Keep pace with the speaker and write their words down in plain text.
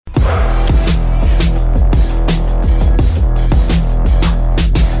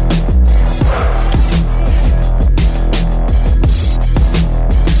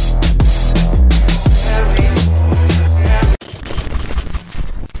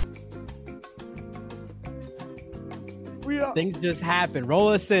Things just happen. Roll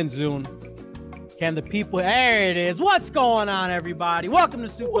us in, Zune. Can the people... There it is. What's going on, everybody? Welcome to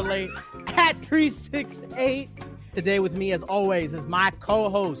Super Late at 368. Today with me, as always, is my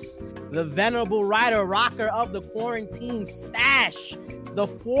co-host, the venerable writer, rocker of the quarantine stash, the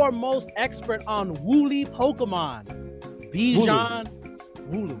foremost expert on Wooly Pokemon, Bijan.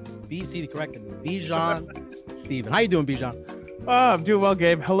 Wooloo. BC corrected me. Bijan Steven. How you doing, Bijan? I'm doing well,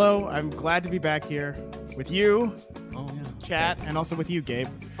 Gabe. Hello. I'm glad to be back here with you, chat, and also with you, Gabe.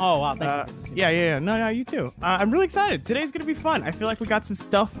 Oh, wow. Thank you. Yeah. No, you too. I'm really excited. Today's going to be fun. I feel like we got some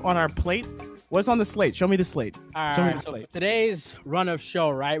stuff on our plate. What's on the slate? Show me the slate. Show me the slate. Today's run of show,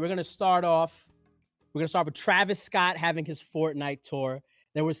 right? We're going to start with Travis Scott having his Fortnite tour.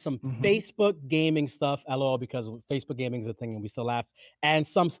 There was some Facebook gaming stuff, LOL, because Facebook gaming is a thing and we still laugh. And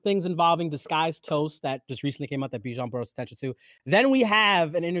some things involving Disguised Toast that just recently came out that Bijan brought us attention to. Then we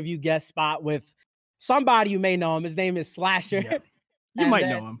have an interview guest spot with somebody you may know him. His name is Slasher. Yeah. You might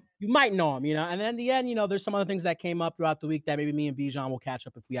know him. You might know him, And then in the end, there's some other things that came up throughout the week that maybe me and Bijan will catch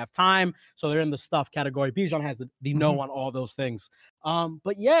up if we have time. So they're in the stuff category. Bijan has the know on all those things.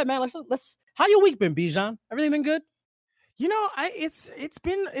 But yeah, man, let's. How your week been, Bijan? Everything been good? It's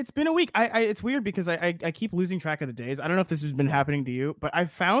been a week. It's weird because I keep losing track of the days. I don't know if this has been happening to you, but I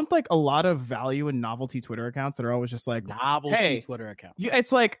found like a lot of value in novelty Twitter accounts that are always just like Twitter account.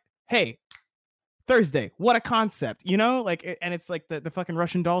 It's like, hey, Thursday, what a concept, and it's like the fucking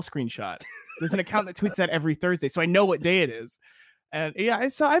Russian doll screenshot. There's an account that tweets that every Thursday, so I know what day it is. And yeah,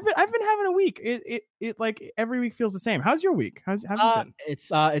 so I've been having a week. It like every week feels the same. How's your week? How's you been?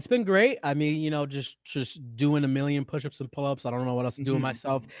 It's been great. I mean, just doing a million push-ups and pull-ups. I don't know what else to do with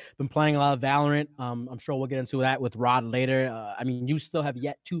myself. Been playing a lot of Valorant. I'm sure we'll get into that with Rod later. I mean, you still have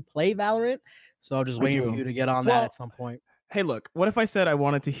yet to play Valorant, so I'm just waiting for you to get on that at some point. Hey, look, what if I said I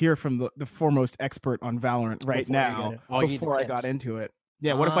wanted to hear from the foremost expert on Valorant before I got into it?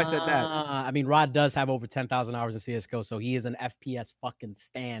 Yeah, what if I said that? I mean, Rod does have over 10,000 hours in CSGO, so he is an FPS fucking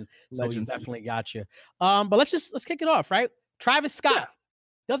stan. So he's definitely got you. But let's kick it off, right? Travis Scott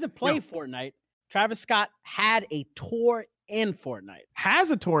doesn't play Fortnite. Travis Scott had a tour in Fortnite.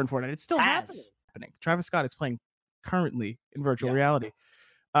 Has a tour in Fortnite. It's still happening. Travis Scott is playing currently in virtual reality.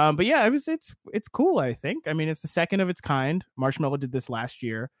 But yeah, it's cool, I think. I mean, it's the second of its kind. Marshmello did this last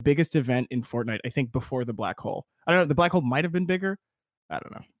year. Biggest event in Fortnite, I think, before the Black Hole. I don't know. The Black Hole might have been bigger. I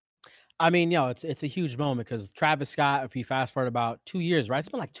don't know. I mean, it's a huge moment because Travis Scott, if you fast forward about 2 years, right? It's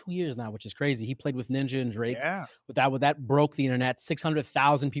been like 2 years now, which is crazy. He played with Ninja and Drake. Yeah. With that broke the internet.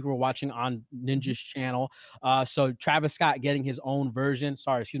 600,000 people were watching on Ninja's channel. So Travis Scott getting his own version.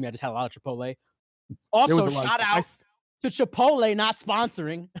 Sorry, excuse me. I just had a lot of Chipotle. Also, shout out to Chipotle not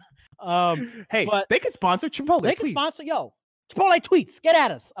sponsoring. Hey, but they can sponsor Chipotle. They can sponsor, Chipotle tweets. Get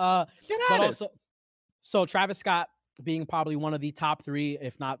at us. Get at us. So Travis Scott being probably one of the top three,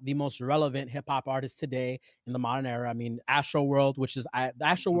 if not the most relevant hip hop artists today in the modern era. I mean, Astroworld, which is the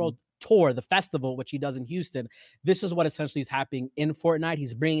Astroworld tour, the festival, which he does in Houston. This is what essentially is happening in Fortnite.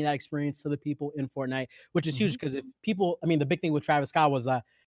 He's bringing that experience to the people in Fortnite, which is huge because the big thing with Travis Scott was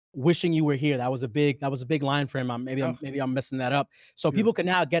wishing you were here. That was a big line for him. Maybe I'm messing that up. So people can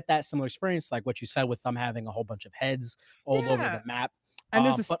now get that similar experience, like what you said with them having a whole bunch of heads all over the map. And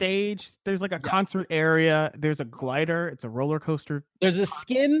there's a stage, there's like a concert area, there's a glider, it's a roller coaster. There's a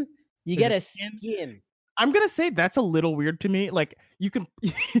skin. You get a skin. I'm gonna say that's a little weird to me. Like you can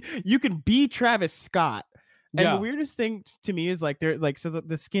be Travis Scott. And the weirdest thing to me is like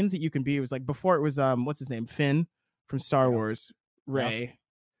the skins that you can be was like before it was what's his name? Finn from Star Wars, Rey.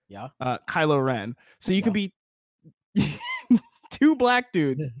 Yeah. Kylo Ren. So you can be two black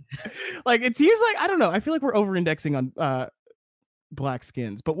dudes. Like it seems like, I don't know. I feel like we're over indexing on black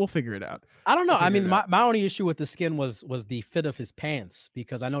skins, but we'll figure it out. I don't know. I mean, my only issue with the skin was the fit of his pants,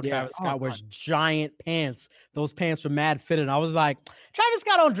 because I know Travis Scott wears giant pants. Those pants were mad fitted. I was like, Travis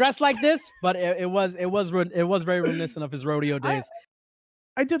Scott don't dress like this, but it was very reminiscent of his rodeo days.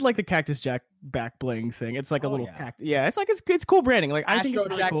 I did like the Cactus Jack back bling thing. It's like a little cactus. Yeah, it's like it's cool branding. Like I think it's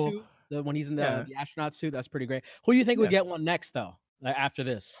really cool. When he's in the astronaut suit, that's pretty great. Who do you think would get one next though? Like after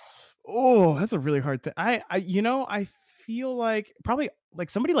this? Oh, that's a really hard thing. I feel like probably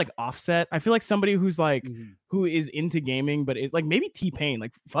like somebody like Offset. I feel like somebody who's like who is into gaming, but is like maybe T-Pain.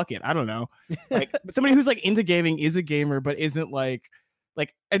 Like fuck it, I don't know. Like but somebody who's like into gaming, is a gamer, but isn't like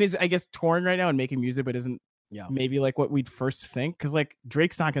and is I guess touring right now and making music, but isn't maybe like what we'd first think. Because like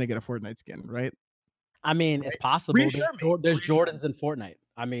Drake's not gonna get a Fortnite skin, right? I mean, it's possible. There's Jordans in Fortnite.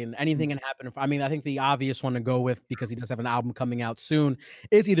 I mean, anything can happen. I mean, I think the obvious one to go with, because he does have an album coming out soon,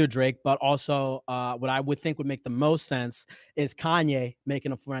 is either Drake, but also what I would think would make the most sense is Kanye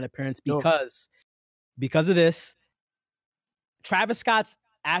making a Fortnite appearance, because of this. Travis Scott's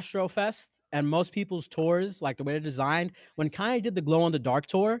Astrofest and most people's tours, like the way they're designed, when Kanye did the Glow in the Dark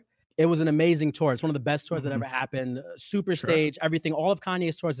tour, it was an amazing tour. It's one of the best tours that ever happened. Super stage, everything. All of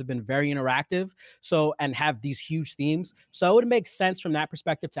Kanye's tours have been very interactive. So, and have these huge themes. So it would make sense from that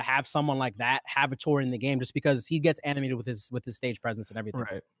perspective to have someone like that have a tour in the game, just because he gets animated with his stage presence and everything.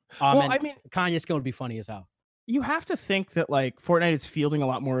 Right. Well, I mean, Kanye's skin would be funny as hell. You have to think that like Fortnite is fielding a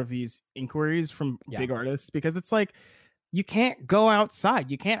lot more of these inquiries from big artists, because it's like, you can't go outside.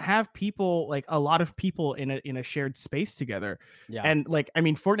 You can't have people, like a lot of people in a shared space together. Yeah. And like, I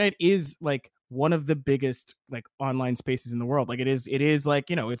mean, Fortnite is like one of the biggest like online spaces in the world. Like it is like,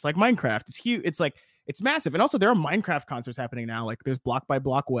 you know, it's like Minecraft. It's huge. It's like, it's massive. And also there are Minecraft concerts happening now. Like there's Block by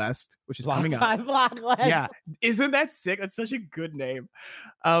Block West, which is coming up. Block West. Yeah. Isn't that sick? That's such a good name.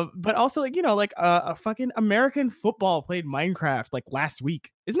 But also like, you know, like a fucking American football played Minecraft like last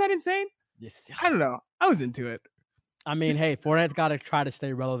week. Isn't that insane? Yes. I don't know. I was into it. I mean, hey, Fortnite's got to try to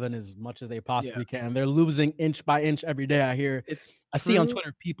stay relevant as much as they possibly can. They're losing inch by inch every day. I see on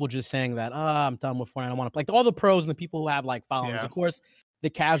Twitter people just saying that, I'm done with Fortnite. I want to play. Like all the pros and the people who have like followers. Of course, the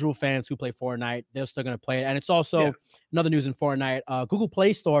casual fans who play Fortnite, they're still going to play it. And it's also another news in Fortnite. Google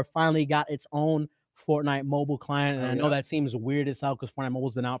Play Store finally got its own Fortnite mobile client. And I know that seems weird as hell because Fortnite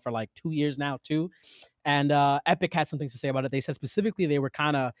mobile's been out for like 2 years now too. And Epic had some things to say about it. They said specifically they were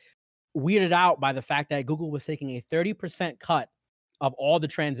kind of weirded out by the fact that Google was taking a 30% cut of all the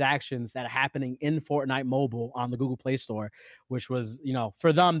transactions that are happening in Fortnite mobile on the Google Play Store, which was, you know,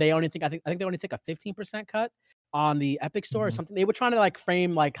 for them, they only think, I think they only take a 15% cut on the Epic Store or something. They were trying to like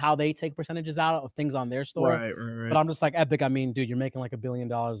frame like how they take percentages out of things on their store. Right. But I'm just like, Epic, I mean, dude, you're making like $1 billion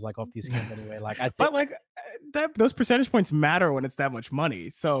like off these skins anyway. Like I think, but like those percentage points matter when it's that much money.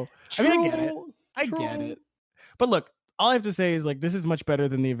 So I mean, I get it. But look, all I have to say is like, this is much better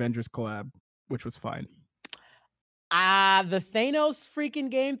than the Avengers collab, which was fine. The Thanos freaking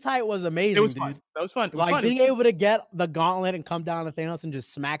game type was amazing. It was fun. That was fun. It was like fun. being able to get the gauntlet and come down to Thanos and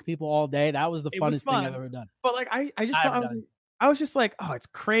just smack people all day. That was the funnest thing I've ever done. But like, I was just like, oh, it's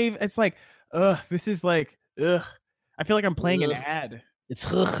crave. It's like, this is like, I feel like I'm playing an ad.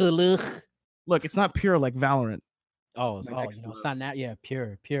 It's look, it's not pure like Valorant. It's not that. Yeah,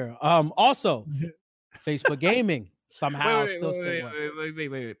 pure. Also, Facebook gaming. Somehow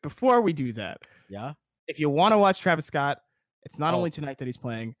wait. Before we do that, if you want to watch Travis Scott, it's not only tonight that he's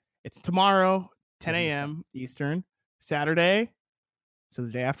playing, it's tomorrow, 10 a.m. Eastern, Saturday, so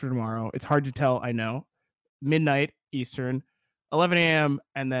the day after tomorrow. It's hard to tell, I know. Midnight Eastern, 11 a.m.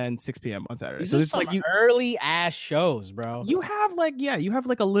 and then 6 p.m. on Saturday. So it's like early ass shows, bro. You have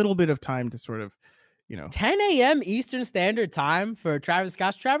like a little bit of time to sort of, 10 a.m. Eastern Standard Time for Travis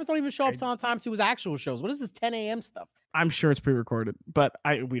Scott. Travis don't even show up on time to his actual shows. What is this 10 a.m. stuff? I'm sure it's pre-recorded, but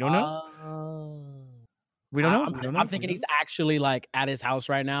we don't know. We don't know. I'm thinking he's actually like at his house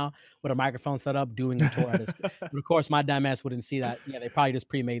right now with a microphone set up doing the tour. But of course, my dumb ass wouldn't see that. Yeah, they probably just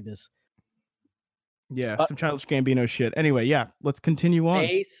pre-made this. Yeah, some Childish Gambino shit. Anyway, let's continue on.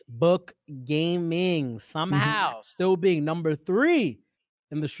 Facebook gaming somehow still being number 3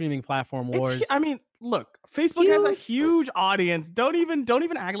 in the streaming platform wars. I mean, look, Facebook has a huge audience. Don't even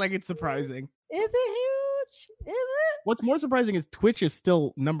act like it's surprising. Is it huge? Is it? What's more surprising is Twitch is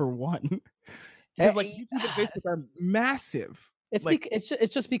still number 1. Because like YouTube and Facebook are massive.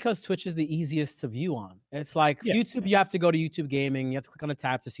 It's just because Twitch is the easiest to view on. It's like YouTube, you have to go to YouTube Gaming, you have to click on a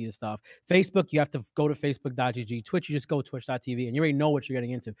tab to see the stuff. Facebook, you have to go to facebook.gg. Twitch, you just go twitch.tv and you already know what you're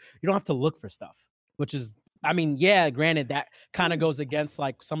getting into. You don't have to look for stuff, which is, I mean, granted, that kind of goes against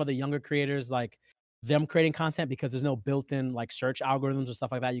like some of the younger creators, like them creating content because there's no built-in like search algorithms or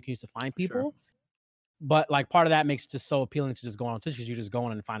stuff like that you can use to find people. Sure. But like part of that makes it just so appealing to just go on Twitch because you just go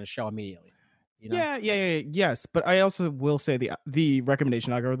on and find a show immediately. Yes, but I also will say the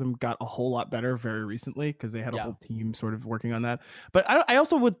recommendation algorithm got a whole lot better very recently because they had a whole team sort of working on that. But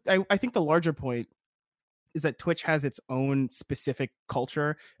I think the larger point is that Twitch has its own specific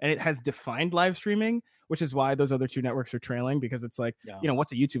culture and it has defined live streaming, which is why those other two networks are trailing, because it's like,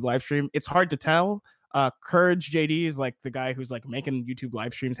 what's a YouTube live stream? It's hard to tell. Courage JD is like the guy who's like making YouTube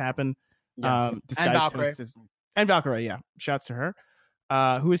live streams happen. Disguised Toast and Valkyrie, shouts to her.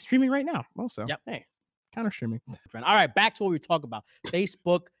 Who is streaming right now also. Hey, counter streaming. All right, back to what we were talking about.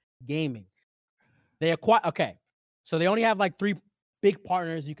 Facebook gaming. They acquire, so they only have like 3 big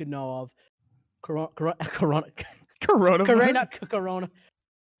partners you could know of. Corona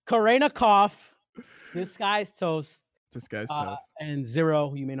Cough, Disguised Toast, and Zero,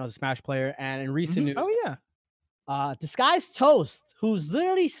 who you may know as a Smash player. And in recent news, Disguised Toast, who's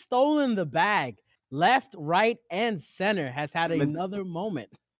literally stolen the bag left, right, and center, has had another moment.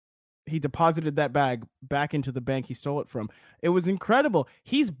 he deposited that bag back into the bank he stole it from. It was incredible.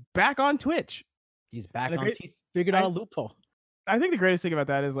 He's back on Twitch. He's back on. He's figured out a loophole. I think the greatest thing about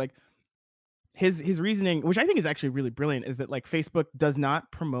that is like his reasoning, which I think is actually really brilliant, is that like Facebook does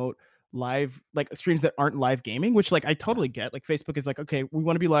not promote live like streams that aren't live gaming, which like I totally get. Like Facebook is like, okay, we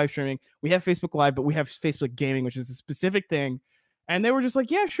want to be live streaming. We have Facebook Live, but we have Facebook Gaming, which is a specific thing. And they were just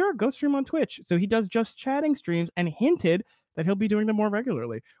like, yeah, sure, go stream on Twitch. So he does just chatting streams and hinted that he'll be doing them more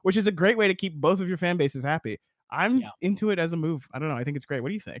regularly, which is a great way to keep both of your fan bases happy. I'm into it as a move. I don't know. I think it's great. What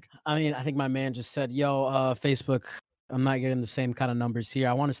do you think? I mean, I think my man just said, yo, Facebook, I'm not getting the same kind of numbers here.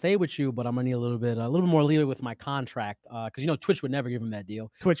 I want to stay with you, but I'm gonna need a little bit more leeway with my contract. Because Twitch would never give him that deal.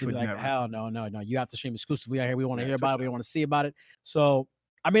 Twitch would like, never. Hell no. You have to stream exclusively out here. We want to hear about it. We want to see about it. So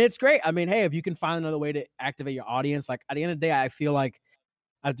I mean, it's great. I mean, hey, if you can find another way to activate your audience, like at the end of the day, I feel like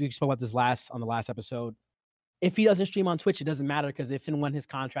we spoke about this on the last episode. If he doesn't stream on Twitch, it doesn't matter, because if and when his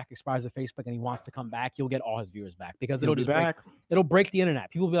contract expires with Facebook and he wants to come back, he'll get all his viewers back, because it'll break the internet.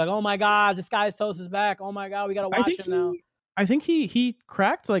 People will be like, oh my God, this guy's toast is back. Oh my God, we got to watch him now. I think he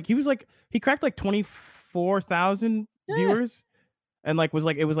cracked like 24,000 viewers, and it was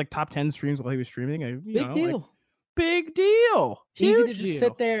like top 10 streams while he was streaming. Big deal. Easy to just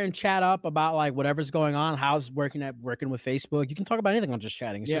sit there and chat up about like whatever's going on, how's working with Facebook. You can talk about anything on just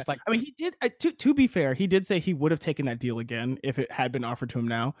chatting. It's just like, I mean, he did. To be fair, he did say he would have taken that deal again if it had been offered to him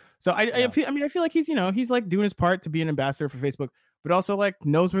now. So I feel like he's like doing his part to be an ambassador for Facebook, but also like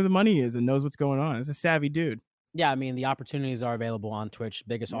knows where the money is and knows what's going on. He's a savvy dude. Yeah, I mean, the opportunities are available on Twitch.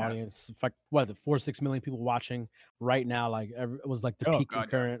 Biggest audience, like what is it, 4-6 million people watching right now. Like it was like the peak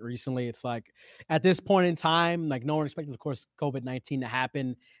concurrent recently. It's like at this point in time, like no one expected, of course, COVID-19 to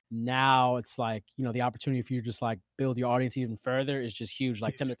happen. Now it's like, the opportunity for you to just like build your audience even further is just huge.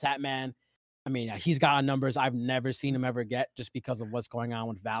 Like TimTheTatman, I mean, he's got numbers I've never seen him ever get just because of what's going on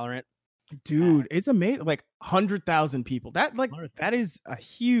with Valorant. Dude, it's amazing. Like 100,000 people. That is a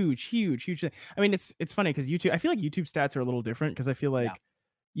huge thing. I mean, it's funny because YouTube, I feel like YouTube stats are a little different, because I feel like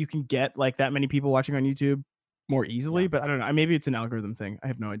you can get like that many people watching on YouTube more easily, but I don't know. Maybe it's an algorithm thing. I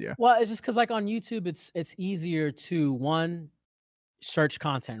have no idea. Well, it's just because like on YouTube, it's easier to search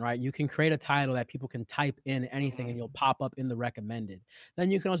content, right? You can create a title that people can type in anything and you'll pop up in the recommended.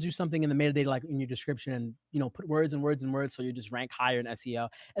 Then you can also do something in the metadata, like in your description, and put words and words and words, so you just rank higher in SEO.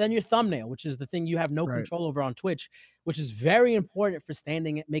 And then your thumbnail, which is the thing you have no control over on Twitch, which is very important for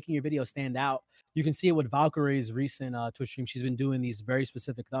making your video stand out. You can see it with Valkyrie's recent Twitch stream. She's been doing these very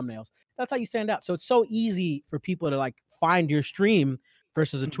specific thumbnails. That's how you stand out. So it's so easy for people to like find your stream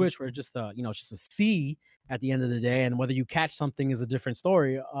versus a Twitch where it's just it's just a C at the end of the day, and whether you catch something is a different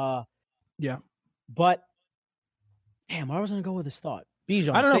story. But damn, where was I gonna go with this thought?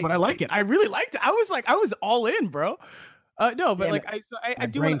 Bijan, I don't know, but I like it. I really liked it. I was all in, bro. No, but like I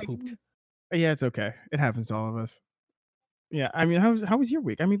do want to. Yeah, it's okay. It happens to all of us. Yeah, I mean, how was your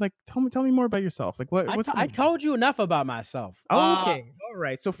week? I mean, like, tell me more about yourself. Like, what's I told you enough about myself. Okay, all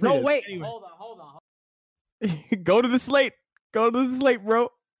right. So anyway. Hold on. Go to the slate. Go to the slate, bro. All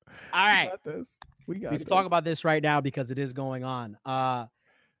right. We can talk about this right now because it is going on.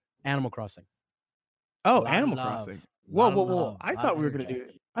 Animal Crossing. Oh, Animal Crossing. Whoa. I thought we were gonna do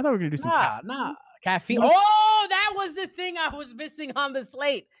some caffeine. Oh, that was the thing I was missing on the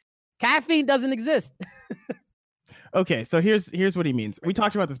slate. Caffeine doesn't exist. Okay, so here's what he means. We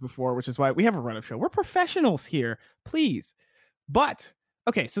talked about this before, which is why we have a run-up show. We're professionals here, please. But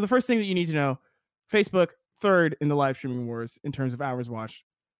okay, so the first thing that you need to know, Facebook third in the live streaming wars in terms of hours watched.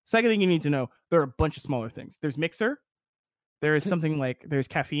 Second thing you need to know, there are a bunch of smaller things. There's Mixer. There is something like there's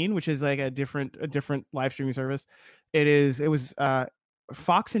Caffeine, which is like a different live streaming service. It was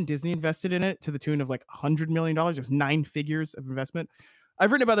Fox and Disney invested in it to the tune of like $100 million. It was 9 figures of investment.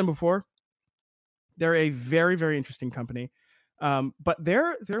 I've written about them before. They're a very, very interesting company. But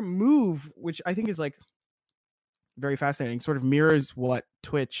their move, which I think is like very fascinating, sort of mirrors what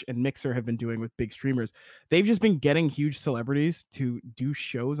Twitch and Mixer have been doing with big streamers. They've just been getting huge celebrities to do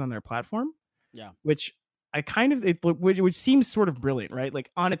shows on their platform. Yeah. Which which seems sort of brilliant, right? Like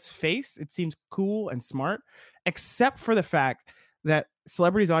on its face, it seems cool and smart, except for the fact that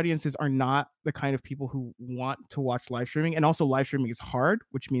celebrities' audiences are not the kind of people who want to watch live streaming. And also live streaming is hard,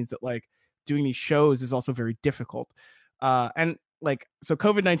 which means that like doing these shows is also very difficult. And like, so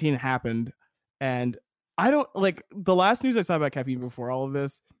COVID-19 happened, and I don't like, the last news I saw about Caffeine before all of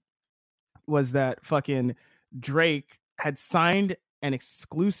this was that fucking Drake had signed an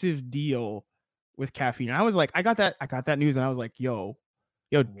exclusive deal with Caffeine. And I was like, I got that news, and I was like, yo,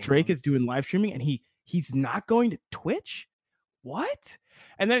 Drake is doing live streaming and he's not going to Twitch? What?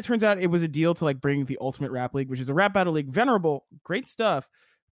 And then it turns out it was a deal to like bring the Ultimate Rap League, which is a rap battle league, venerable, great stuff.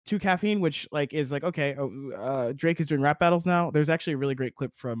 to Caffeine, which like is like, okay, Drake is doing rap battles now. There's actually a really great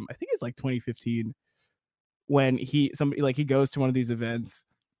clip from, I think it's like 2015, when he goes to one of these events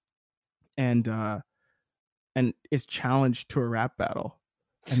and is challenged to a rap battle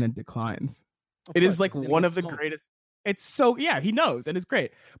and then declines. It is like one of the greatest. It's so, yeah, he knows, and it's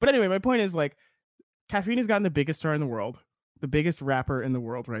great. But anyway, my point is like, Caffeine has gotten the biggest star in the world, the biggest rapper in the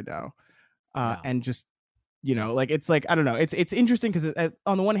world right now. And just, you know, like, it's like, I don't know. It's interesting because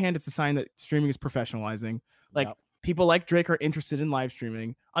on the one hand, it's a sign that streaming is professionalizing. Like, people like Drake are interested in live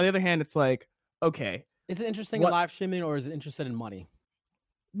streaming. On the other hand, it's like, okay. Is it interesting in live streaming, or is it interested in money?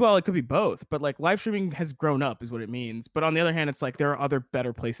 Well, it could be both, but like live streaming has grown up is what it means. But on the other hand, it's like there are other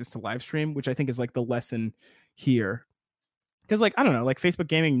better places to live stream, which I think is like the lesson here. Because like, I don't know, like Facebook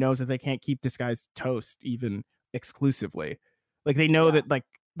Gaming knows that they can't keep Disguised Toast even exclusively. Like they know that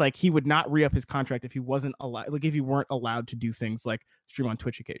like he would not re-up his contract if he wasn't allowed, like if he weren't allowed to do things like stream on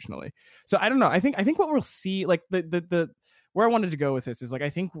Twitch occasionally. So I don't know. I think what we'll see, like the where I wanted to go with this is like, I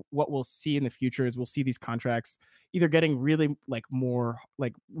think what we'll see in the future is we'll see these contracts either getting really like more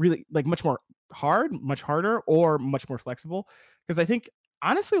like really like much more much harder, or much more flexible. Because I think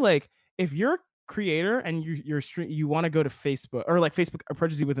honestly, like if you're a creator and you want to go to Facebook, or like Facebook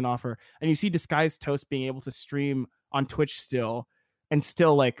approaches you with an offer and you see Disguised Toast being able to stream on Twitch still and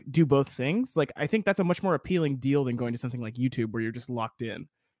still like do both things, like I think that's a much more appealing deal than going to something like YouTube where you're just locked in,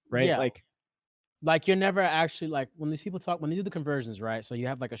 right? Yeah. Like you're never actually, like when these people talk, when they do the conversions, right? So you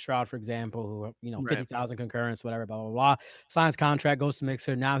have like a Shroud, for example, who, you know, 50,000 concurrents, whatever, blah, blah, blah, signs contract, goes to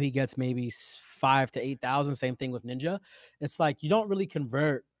Mixer. Now he gets maybe 5,000 to 8,000. Same thing with Ninja. It's like, you don't really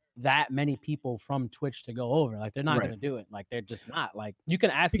convert that many people from Twitch to go over. Like they're not going to do it. Like they're just not. Like you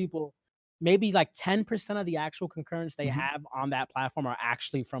can ask people, maybe like 10% of the actual concurrents they have on that platform are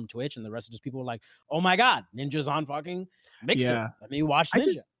actually from Twitch. And the rest of just people are like, oh my God, Ninja's on fucking Mixer. Let me watch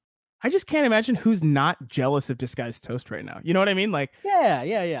Ninja. I just can't imagine who's not jealous of Disguised Toast right now. You know what I mean? Like,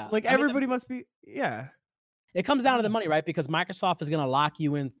 yeah. Like everybody must be, It comes down to the money, right? Because Microsoft is going to lock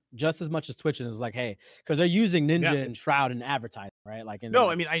you in just as much as Twitch, and it's like, hey, because they're using Ninja and Shroud in advertising, right? Like, I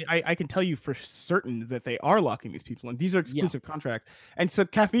mean, I can tell you for certain that they are locking these people in. These are exclusive contracts, and so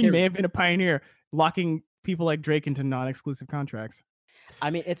Caffeine may have been a pioneer locking people like Drake into non-exclusive contracts. I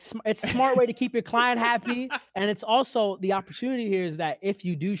mean, it's a smart way to keep your client happy. And it's also the opportunity here is that if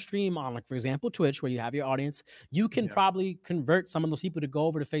you do stream on, like, for example, Twitch, where you have your audience, you can probably convert some of those people to go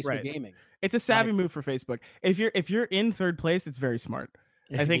over to Facebook Gaming. It's a savvy move for Facebook. If you're in third place, it's very smart.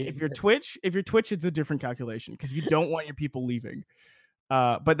 I think if you're Twitch, it's a different calculation because you don't want your people leaving.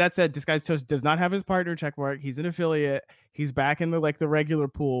 But that said, Disguised Toast does not have his partner checkmark. He's an affiliate. He's back in the regular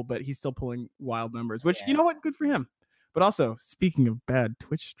pool, but he's still pulling wild numbers, which, you know what? Good for him. But also, speaking of bad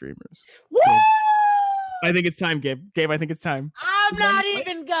Twitch streamers, I think it's time, Gabe. Gabe, I think it's time. I'm not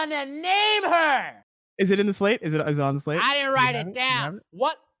even gonna name her. Is it in the slate? Is it on the slate? I didn't write it down.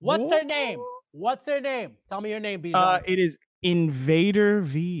 What's her name? What's her name? Tell me your name, Bijan. It is Invader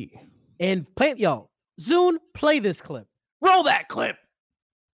V. And Zune, play this clip. Roll that clip.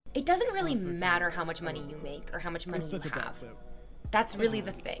 It doesn't really matter how much money you make or how much money you have. That's really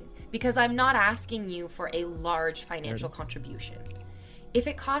the thing, because I'm not asking you for a large financial contribution. If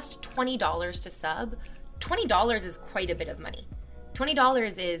it costs $20 to sub, $20 is quite a bit of money.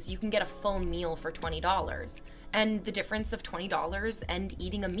 $20 is, you can get a full meal for $20. And the difference of $20 and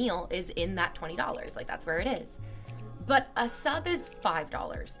eating a meal is in that $20. Like, that's where it is. But a sub is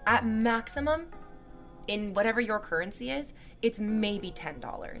 $5. At maximum, in whatever your currency is, it's maybe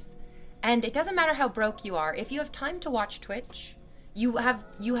 $10. And it doesn't matter how broke you are. If you have time to watch Twitch, you have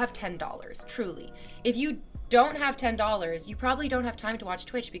 $10, truly. If you don't have $10, you probably don't have time to watch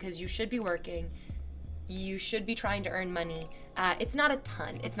Twitch because you should be working. You should be trying to earn money. It's not a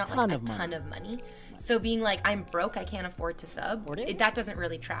ton. It's not like a ton of money. So being like, I'm broke, I can't afford to sub, that doesn't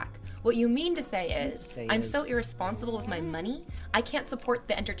really track. What you mean to say is, I'm so irresponsible with my money, I can't support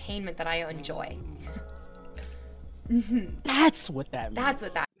the entertainment that I enjoy. That's what that means. That's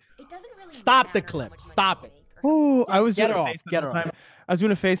what that. It doesn't really Stop the clip. Stop it. Oh, I was get it off. Get it off. I was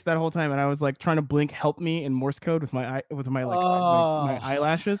doing a face that whole time, and I was like trying to blink "help me" in Morse code with my my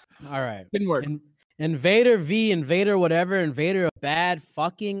eyelashes. All right, didn't work. Invader V, Invader whatever, Invader of bad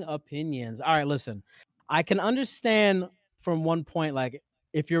fucking opinions. All right, listen, I can understand from one point, like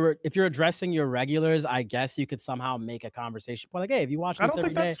if you're addressing your regulars, I guess you could somehow make a conversation point like, hey, if you watch this every day, I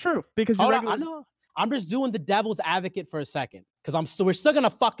don't think that's true because your regulars. I know. I'm just doing the devil's advocate for a second because we're still gonna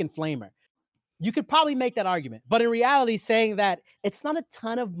fucking flame her. You could probably make that argument, but in reality, saying that it's not a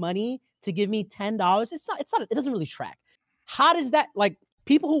ton of money to give me $10, it's not. It doesn't really track. How does that, like,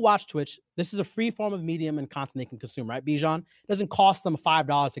 people who watch Twitch, this is a free form of medium and content they can consume, right, Bijan? It doesn't cost them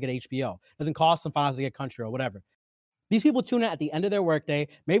 $5 to get HBO. It doesn't cost them $5 to get Country or whatever. These people tune in at the end of their workday.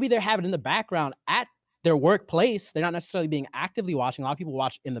 Maybe they're having it in the background at their workplace. They're not necessarily being actively watching. A lot of people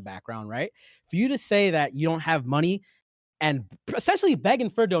watch in the background, right? For you to say that you don't have money and essentially begging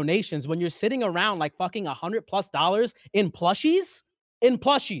for donations when you're sitting around like fucking $100+ in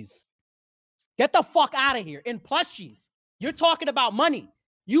plushies, get the fuck out of here. In plushies. You're talking about money.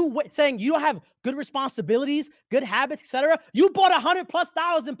 You saying you don't have good responsibilities, good habits, etc. You bought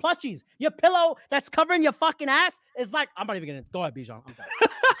 $100+ in plushies. Your pillow that's covering your fucking ass is like, I'm not even gonna go ahead, Bijan. I'm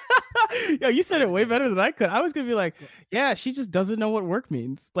sorry. Yo, you said it way better than I could. I was gonna be like, yeah, she just doesn't know what work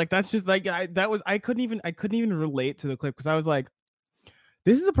means. Like that's just like I couldn't even relate to the clip because I was like,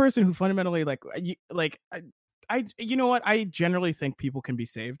 this is a person who fundamentally I you know what? I generally think people can be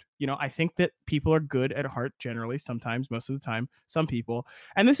saved. You know, I think that people are good at heart generally, sometimes, most of the time, some people.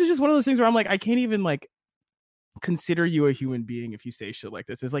 And this is just one of those things where I'm like, I can't even like consider you a human being if you say shit like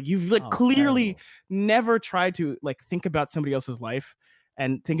this. It's like you've like clearly never tried to like think about somebody else's life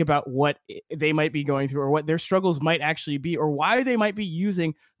and think about what they might be going through or what their struggles might actually be or why they might be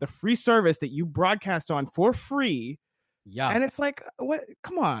using the free service that you broadcast on for free. Yeah. And it's like, what?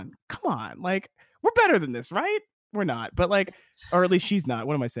 Come on. Like, we're better than this, right? We're not, but like, or at least she's not.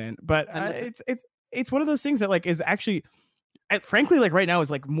 What am I saying? But it's one of those things that like is actually, frankly, like right now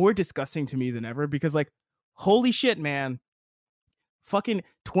is like more disgusting to me than ever because like, holy shit, man, fucking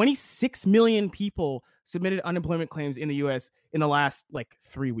 26 million people submitted unemployment claims in the U.S. in the last like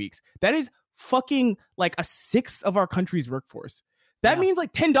 3 weeks. That is fucking like a sixth of our country's workforce. That means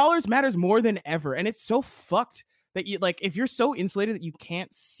like $10 matters more than ever, and it's so fucked that you like if you're so insulated that you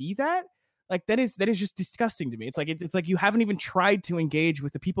can't see that. Like that is just disgusting to me. It's like you haven't even tried to engage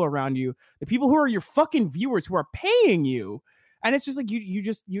with the people around you, the people who are your fucking viewers who are paying you. And it's just like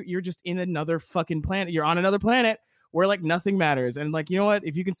you're just in another fucking planet. You're on another planet where like nothing matters. And like, you know what?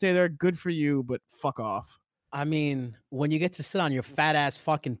 If you can stay there, good for you, but fuck off. I mean, when you get to sit on your fat ass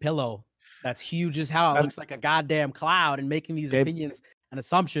fucking pillow, that's huge as hell. It looks like a goddamn cloud and making these opinions and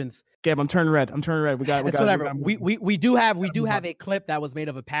assumptions. Gab, I'm turning red. We got whatever. We do have a clip that was made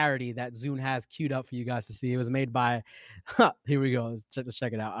of a parody that Zune has queued up for you guys to see. It was made by here we go. Let's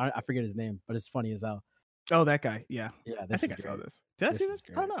check it out. I forget his name, but it's funny as hell. Oh, that guy. Yeah. I think I saw this. Did I see this?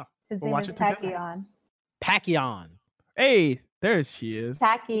 I don't know. His name is Tachyon. Pacquion. Hey, there she is.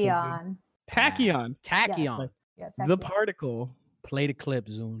 Tachyon. Tachyon. Yeah, the particle. Play the clip,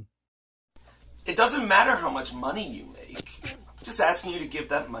 Zune. It doesn't matter how much money you make. I'm just asking you to give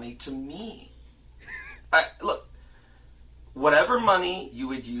that money to me. Look, whatever money you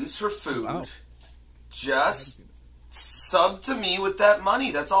would use for food, just sub to me with that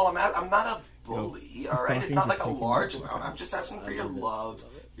money. That's all I'm asking. I'm not a bully, all right? It's not like a large amount. I'm just asking for your love,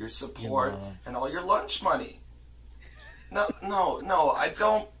 your support, and all your lunch money. No, I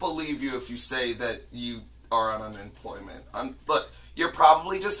don't believe you if you say that you are on unemployment. Look, you're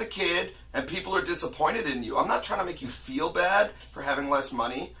probably just a kid, and people are disappointed in you. I'm not trying to make you feel bad for having less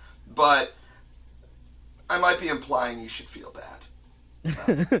money, but I might be implying you should feel bad.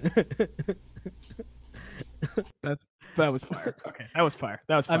 That was fire. Okay, that was fire.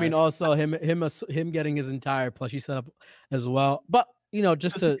 I mean, also him getting his entire plushie set up as well. But you know,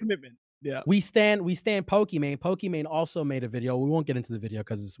 just a commitment. Yeah, we stand Pokimane. Pokimane also made a video. We won't get into the video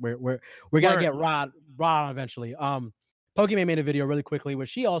because we're gonna get raw eventually. Pokimane made a video really quickly where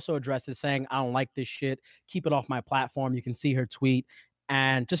she also addressed it, saying, "I don't like this shit. Keep it off my platform." You can see her tweet.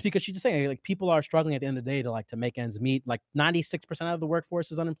 And just because she's just saying like people are struggling at the end of the day to make ends meet, like 96% of the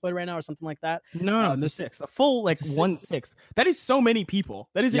workforce is unemployed right now or something like that. No, it's a sixth, a full 1/6. That is so many people.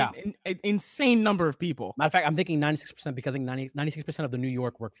 That is an insane number of people. Matter of fact, I'm thinking 96% because I think 96% of the New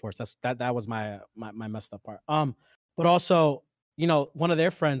York workforce. That was my messed up part. But also, you know, one of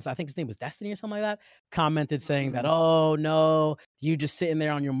their friends, I think his name was Destiny or something like that, commented saying that, oh no, you just sitting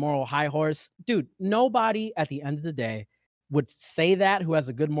there on your moral high horse. Dude, nobody at the end of the day would say that who has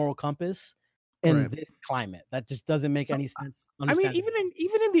a good moral compass in this climate. That just doesn't make any sense. I mean, even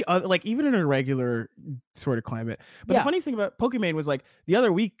in the other, like even in a regular sort of climate. But the funny thing about Pokimane was like the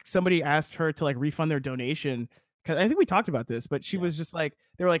other week somebody asked her to like refund their donation because I think we talked about this, but she was just like,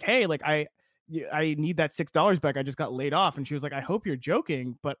 they were like, hey, like I need that $6 back. I just got laid off, and she was like, I hope you're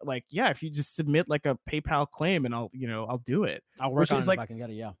joking, but like, yeah, if you just submit like a PayPal claim, and I'll do it. I'll work on it if I can get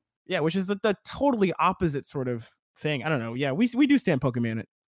it. Yeah, which is the totally opposite sort of thing. I don't know. Yeah, we do stand Pokimane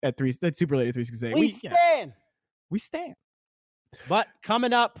at Super Late at 368. We stand. But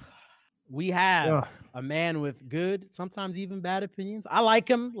coming up, we have a man with good, sometimes even bad opinions. I like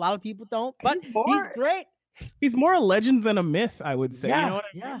him. A lot of people don't, but he's great. He's more a legend than a myth, I would say. Yeah, you know what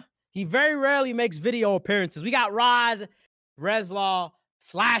I mean? He very rarely makes video appearances. We got Rod, Reslaw,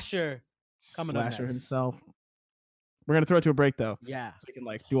 Slasher coming up next. Slasher himself. We're gonna throw it to a break though. Yeah, so we can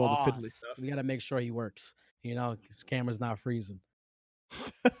like do all the fiddly stuff. We gotta make sure he works. You know, his camera's not freezing.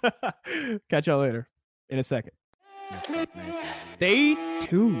 Catch y'all later in a second. Stay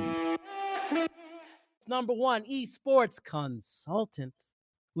tuned. Number one esports consultant,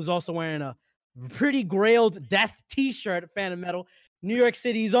 who's also wearing a pretty grailed death t-shirt, fan of metal, New York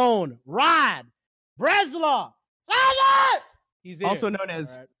City's own Rod Reslaw. He's here. Also known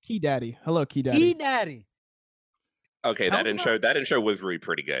as Key Daddy. Hello, Key Daddy. Key Daddy. Okay, that intro was really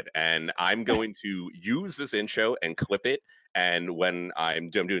pretty good, and I'm going to use this intro and clip it. And when I'm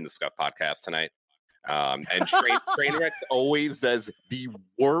doing the Scuff podcast tonight, and Trainwrecks always does the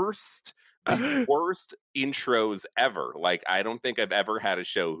worst intros ever. Like, I don't think I've ever had a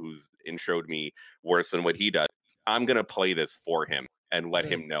show who's introed me worse than what he does. I'm gonna play this for him and let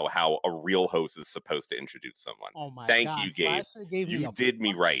him know how a real host is supposed to introduce someone. Oh my Thank God. you, Gabe. You did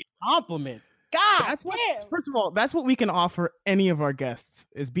me right. Compliment. God, that's what. First of all, that's what we can offer any of our guests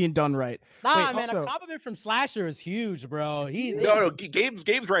is being done right. Nah, man, a compliment from Slasher is huge, bro. No,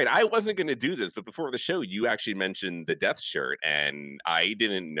 Gabe's right. I wasn't gonna do this, but before the show, you actually mentioned the death shirt, and I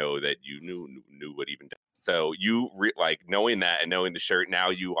didn't know that you knew what even. So you like knowing that and knowing the shirt. Now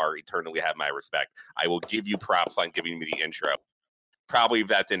you are eternally have my respect. I will give you props on giving me the intro. Probably if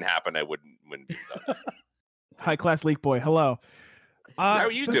that didn't happen, I wouldn't be done. High class leak boy. Hello. How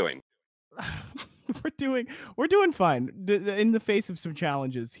are you doing? We're doing fine in the face of some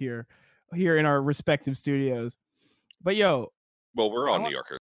challenges here in our respective studios. But well, we're all New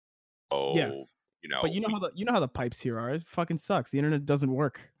Yorkers. Oh, yes, But you know how the pipes here are. It fucking sucks. The internet doesn't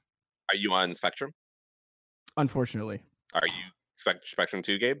work. Are you on Spectrum? Unfortunately. Are you Spectrum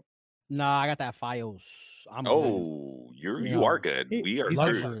 2, Gabe? Nah, I got that Fios. You are good. We are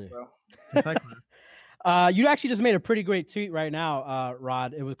screwed. You actually just made a pretty great tweet right now,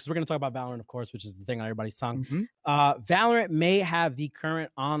 Rod. It was because we're going to talk about Valorant, of course, which is the thing on everybody's tongue. Mm-hmm. Valorant may have the current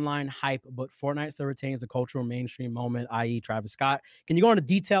online hype, but Fortnite still retains the cultural mainstream moment, i.e. Travis Scott. Can you go into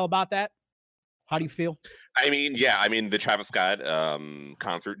detail about that? How do you feel? I mean, the Travis Scott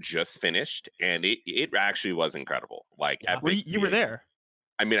concert just finished, and it actually was incredible. Like, you were there.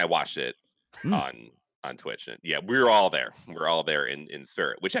 I mean, I watched it on Twitch, and we were all there. We're all there in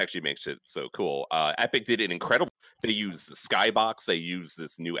spirit, which actually makes it so cool. Epic did an incredible. They used the Skybox. They used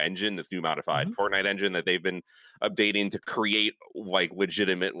this new engine, this new modified Fortnite engine that they've been updating to create like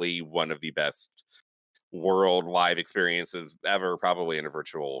legitimately one of the best world live experiences ever, probably in a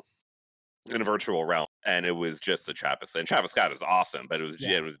virtual realm. And it was just a Travis, and Travis Scott is awesome, but it was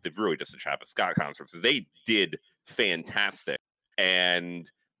really just a Travis Scott concert. So they did fantastic. And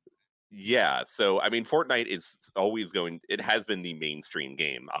so I mean, Fortnite is always it has been the mainstream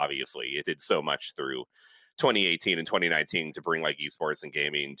game. Obviously, it did so much through 2018 and 2019 to bring like esports and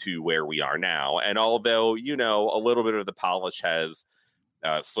gaming to where we are now. And although a little bit of the polish has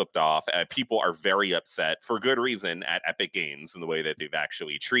slipped off, people are very upset for good reason at Epic Games and the way that they've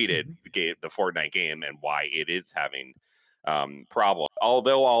actually treated the Fortnite game and why it is having problem.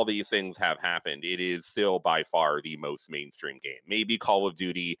 Although all these things have happened, it is still by far the most mainstream game. Maybe Call of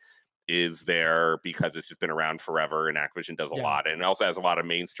Duty is there because it's just been around forever and Activision does a lot, and it also has a lot of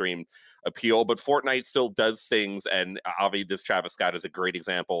mainstream appeal, but Fortnite still does things, and obviously this Travis Scott is a great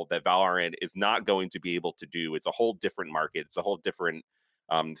example that Valorant is not going to be able to do. It's a whole different market. It's a whole different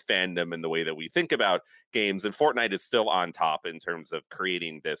fandom in the way that we think about games, and Fortnite is still on top in terms of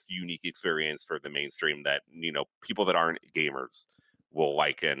creating this unique experience for the mainstream that people that aren't gamers will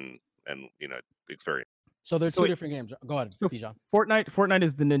like and experience. So there's two different games. Go ahead, Bijan. Fortnite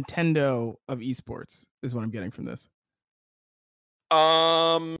is the Nintendo of esports, is what I'm getting from this.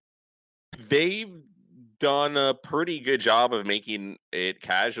 They've done a pretty good job of making it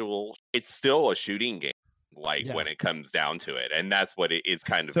casual. It's still a shooting game, when it comes down to it, and that's what it is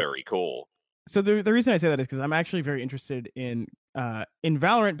kind of very cool. So the reason I say that is because I'm actually very interested in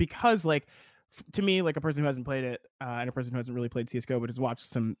Valorant, because to me, like a person who hasn't played it and a person who hasn't really played CSGO but has watched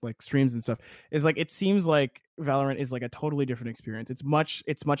some like streams and stuff, is like it seems like Valorant is like a totally different experience. It's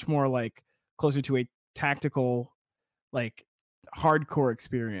much more like closer to a tactical, like hardcore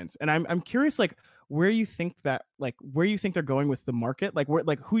experience. And I'm curious, like where you think they're going with the market,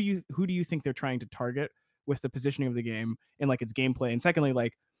 who do you think they're trying to target with the positioning of the game and like its gameplay, and secondly,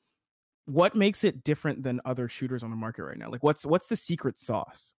 like what makes it different than other shooters on the market right now? Like what's the secret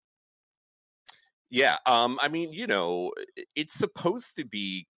sauce? Yeah, I mean, it's supposed to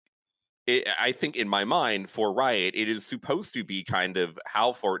be I think in my mind for Riot, it is supposed to be kind of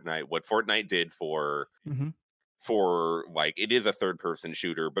how what Fortnite did for like, it is a third person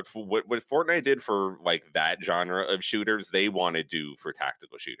shooter, but for what Fortnite did for like that genre of shooters, they want to do for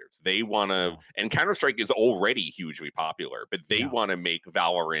tactical shooters. They want to, and Counter-Strike is already hugely popular, but they want to make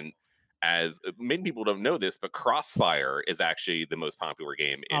Valorant, as many people don't know this, but Crossfire is actually the most popular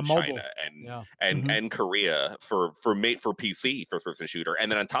game in China and Korea for PC first person shooter.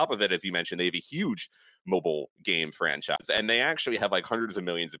 And then on top of it, as you mentioned, they have a huge mobile game franchise, and they actually have like hundreds of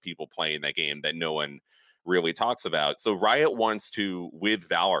millions of people playing that game that no one really talks about. So Riot wants to, with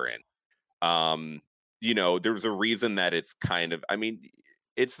Valorant, there's a reason that it's kind of, I mean,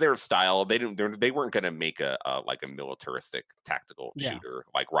 it's their style. They weren't going to make a militaristic tactical shooter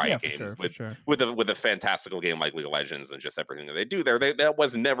like Riot Games with a fantastical game like League of Legends and just everything that they do there. That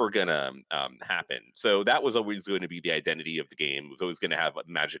was never going to happen. So that was always going to be the identity of the game. It was always going to have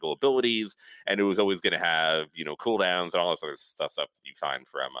magical abilities, and it was always going to have cooldowns and all this other stuff that you find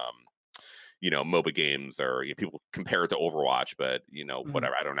from MOBA games, or people compare it to Overwatch, but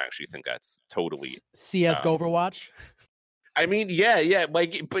whatever. I don't actually think that's totally CS:GO Overwatch. I mean, yeah.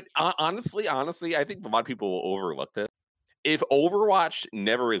 Like, but honestly, I think a lot of people will overlook this. If Overwatch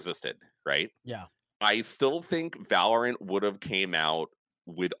never existed, right? Yeah. I still think Valorant would have came out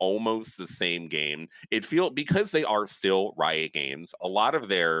with almost the same game. Because they are still Riot Games, a lot of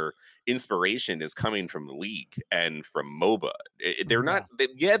their inspiration is coming from League and from MOBA.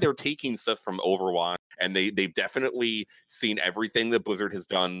 They're taking stuff from Overwatch, and they've definitely seen everything that Blizzard has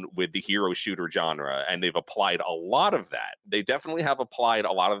done with the hero shooter genre, and they've applied a lot of that. They definitely have applied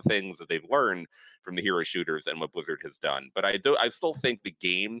a lot of things that they've learned from the hero shooters and what Blizzard has done. But I still think the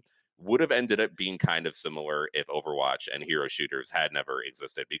game would have ended up being kind of similar if Overwatch and hero shooters had never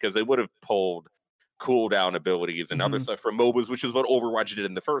existed, because they would have pulled cooldown abilities and other stuff from MOBAs, which is what Overwatch did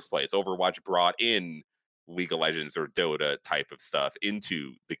in the first place. Overwatch brought in League of Legends or Dota type of stuff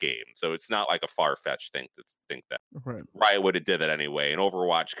into the game. So it's not like a far-fetched thing to think that Riot would have did that anyway, and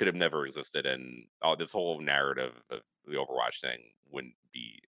Overwatch could have never existed, and this whole narrative of the Overwatch thing wouldn't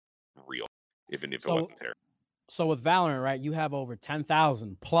be real even if it wasn't there. So with Valorant, right, you have over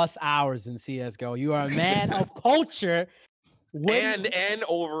 10,000 plus hours in CS:GO. You are a man of culture. And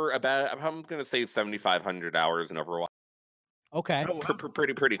over about, I'm going to say 7,500 hours in Overwatch. Okay.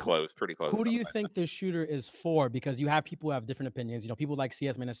 Pretty close. Who do you think this shooter is for? Because you have people who have different opinions. People like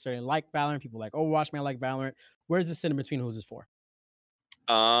CS may necessarily like Valorant. People like Overwatch may like Valorant. Where's the sit in between? Who's this for?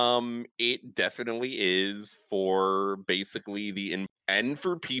 It definitely is for basically and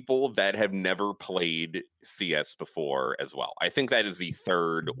for people that have never played CS before as well. I think that is the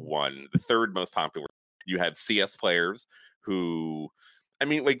third most popular. You have CS players who, I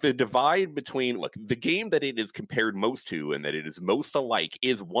mean, like, the divide between, the game that it is compared most to and that it is most alike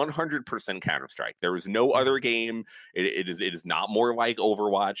is 100% Counter-Strike. There is no other game. It is not more like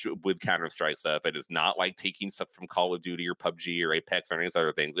Overwatch with Counter-Strike stuff. It is not like taking stuff from Call of Duty or PUBG or Apex or any of these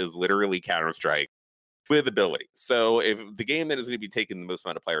other things. It is literally Counter-Strike with ability. So if the game that is going to be taking the most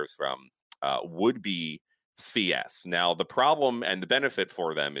amount of players from would be CS. Now, the problem and the benefit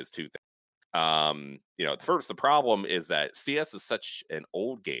for them is two things. First, the problem is that CS is such an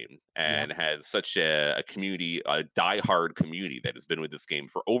old game and has such a community, a diehard community that has been with this game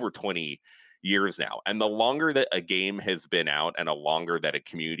for over 20 years now. And the longer that a game has been out and the longer that a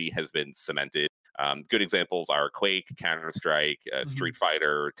community has been cemented, good examples are Quake, Counter-Strike, Street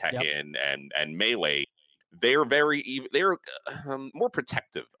Fighter, Tekken, and Melee. They're more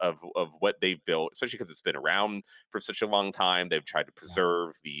protective of what they've built, especially because it's been around for such a long time. They've tried to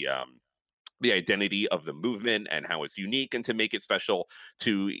preserve the identity of the movement and how it's unique, and to make it special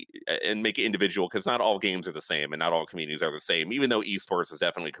and make it individual, because not all games are the same and not all communities are the same, even though esports has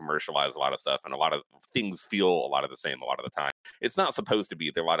definitely commercialized a lot of stuff and a lot of things feel a lot of the same a lot of the time. It's not supposed to be.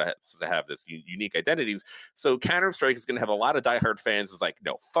 There are a lot of to have this unique identities. So Counter-Strike is going to have a lot of diehard fans. It's like,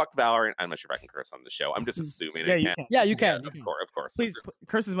 no, fuck Valorant. I'm not sure if I can curse on the show. I'm just assuming. You can. Of course. Please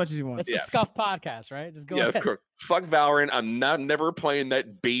curse as much as you want. It's a Scuff podcast, right? Just go ahead. Of course. Fuck Valorant. I'm never playing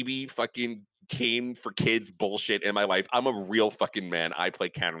that baby fucking game for kids bullshit in my life. I'm a real fucking man. I play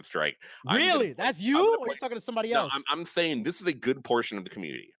Counter-Strike. Really? That's you? Or are you talking to somebody else? No, I'm saying this is a good portion of the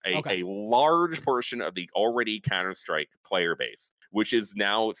community. A large portion of the already Counter-Strike player base, which is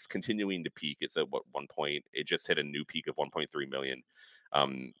now continuing to peak. It's at one point, it just hit a new peak of 1.3 million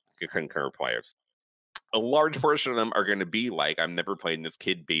concurrent players. A large portion of them are going to be like, I'm never playing this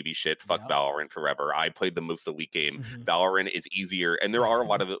kid baby shit. Fuck Valorant forever. I played the most elite game. Valorant is easier. And there are a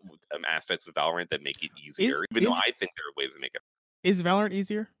lot of aspects of Valorant that make it easier, even though I think there are ways to make it. Is Valorant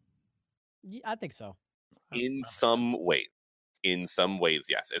easier? Yeah, I think so. In some ways. In some ways,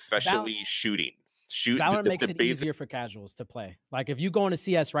 yes, especially shooting. Valorant makes it easier for casuals to play. Like if you go into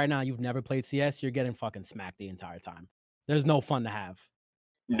CS right now, you've never played CS, you're getting fucking smacked the entire time. There's no fun to have.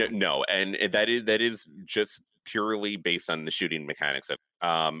 No, and that is just purely based on the shooting mechanics of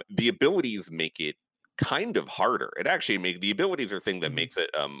the abilities make it kind of harder. It actually the abilities are the thing that makes it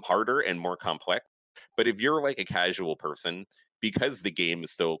harder and more complex. But if you're like a casual person, because the game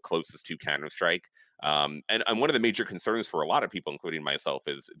is still closest to Counter-Strike, and one of the major concerns for a lot of people, including myself,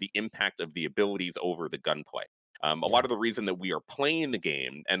 is the impact of the abilities over the gunplay. A lot of the reason that we are playing the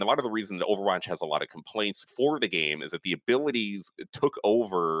game, and a lot of the reason that Overwatch has a lot of complaints for the game, is that the abilities took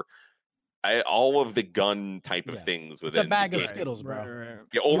over all of the gun type of things within. It's a bag of Skittles, bro. Right.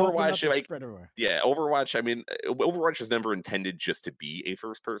 Yeah, Overwatch, Overwatch. I mean, Overwatch was never intended just to be a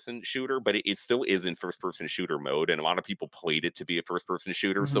first-person shooter, but it still is in first-person shooter mode, and a lot of people played it to be a first-person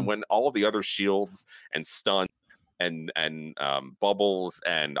shooter. So when all the other shields and stun and bubbles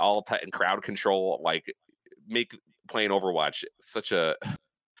and and crowd control like make playing Overwatch such a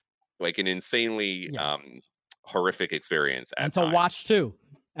an insanely horrific experience and to watch too.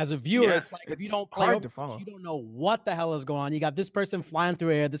 As a viewer, it's like if you don't play hard to follow. You don't know what the hell is going on. You got this person flying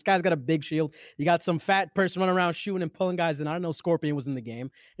through air. This guy's got a big shield. You got some fat person running around shooting and pulling guys in. I don't know Scorpion was in the game.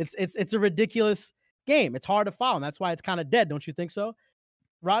 It's a ridiculous game. It's hard to follow, and that's why it's kind of dead. Don't you think so,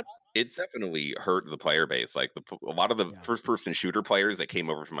 Rod? It's definitely hurt the player base. Like a lot of the first-person shooter players that came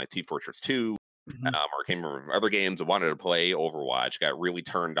over from like Team Fortress 2 or came over from other games and wanted to play Overwatch got really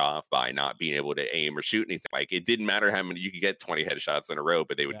turned off by not being able to aim or shoot anything. Like it didn't matter how many you could get 20 headshots in a row,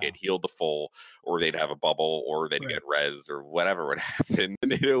 but they would get healed to full, or they'd have a bubble, or they'd get res, or whatever would happen,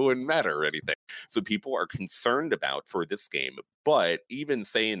 and it wouldn't matter or anything. So people are concerned about for this game. But even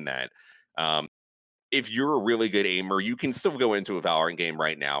saying that, if you're a really good aimer, you can still go into a Valorant game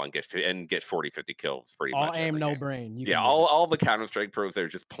right now and get 40, 50 kills pretty much. All aim, no brain. All the Counter-Strike pros that are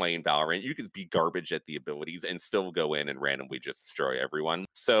just playing Valorant, you can be garbage at the abilities and still go in and randomly just destroy everyone.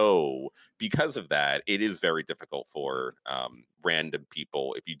 So because of that, it is very difficult for random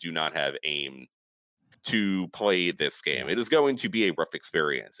people, if you do not have aim, to play this game. It is going to be a rough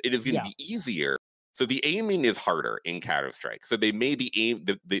experience. It is going to be easier. So the aiming is harder in Counter-Strike. So they made the aim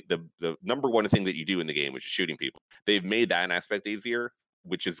the number one thing that you do in the game, which is shooting people. They've made that aspect easier,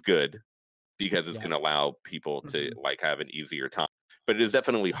 which is good because it's going to allow people to have an easier time. But it is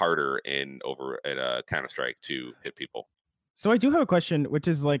definitely harder at Counter-Strike to hit people. So I do have a question, which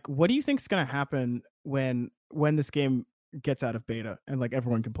is like, what do you think is going to happen when this game gets out of beta and like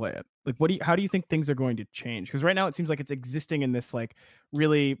everyone can play it? Like, how do you think things are going to change? Because right now it seems like it's existing in this like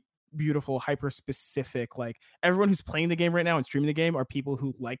really beautiful, hyper specific, like everyone who's playing the game right now and streaming the game are people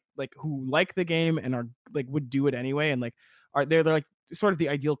who like the game and are like would do it anyway, and like they're like sort of the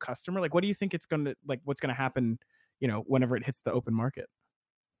ideal customer. Like, what do you think it's gonna what's gonna happen, whenever it hits the open market?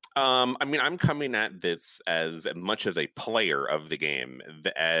 I mean, I'm coming at this as much as a player of the game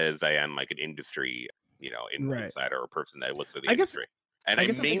as I am like an industry, insider or a person that looks at the industry. And I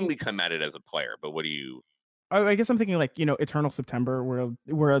mainly come at it as a player. But what do you? I guess I'm thinking like, Eternal September,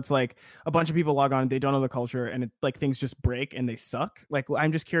 where it's like a bunch of people log on, they don't know the culture, and it like things just break and they suck. Like,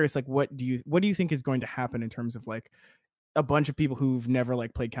 I'm just curious, like, what do you think is going to happen in terms of like a bunch of people who've never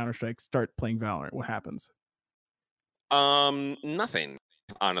like played Counter-Strike start playing Valorant? What happens? Nothing,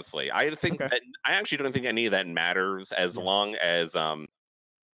 honestly. I think that I actually don't think any of that matters as long as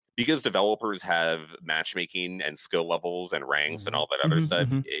because developers have matchmaking and skill levels and ranks and all that other stuff.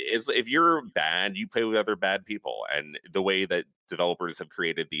 Is if you're bad, you play with other bad people. And the way that developers have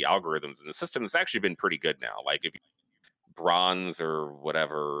created the algorithms and the system has actually been pretty good now. Like if you bronze or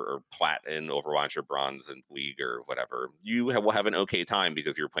whatever, or plat in Overwatch or bronze in League or whatever, you will have an okay time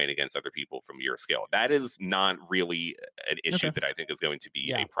because you're playing against other people from your skill. That is not really an issue that I think is going to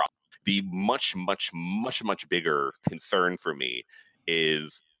be a problem. The much, much, much, much bigger concern for me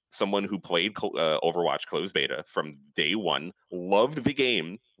is someone who played Overwatch closed beta from day one, loved the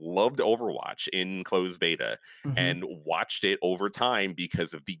game, loved Overwatch in closed beta, and watched it over time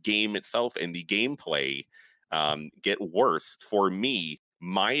because of the game itself and the gameplay get worse. For me,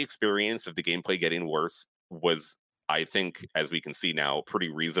 my experience of the gameplay getting worse was, I think, as we can see now, pretty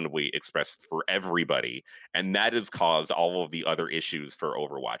reasonably expressed for everybody. And that has caused all of the other issues for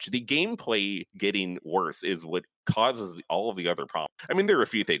Overwatch. The gameplay getting worse is what causes all of the other problems. I mean, there are a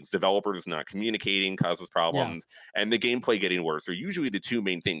few things. Developers not communicating causes problems, and the gameplay getting worse are usually the two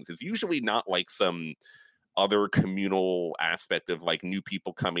main things. It's usually not like some other communal aspect of like new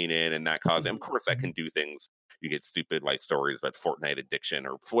people coming in and that cause. And of course, that can do things. You get stupid like stories about Fortnite addiction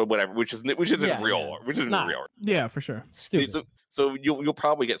or whatever, which isn't real. Which isn't real. Yeah, for sure. Stupid. So you'll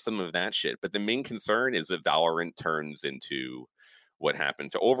probably get some of that shit. But the main concern is that Valorant turns into what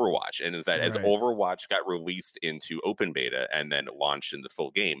happened to Overwatch, and is that as Overwatch got released into open beta and then launched in the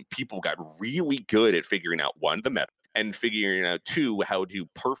full game, people got really good at figuring out the meta, and figuring out two, how to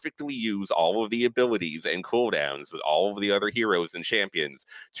perfectly use all of the abilities and cooldowns with all of the other heroes and champions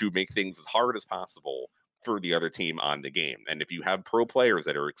to make things as hard as possible for the other team on the game. And if you have pro players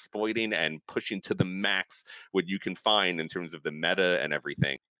that are exploiting and pushing to the max what you can find in terms of the meta and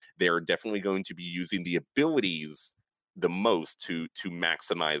everything, they're definitely going to be using the abilities the most to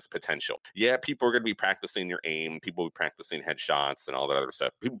maximize potential. Yeah, people are going to be practicing your aim, people will be practicing headshots and all that other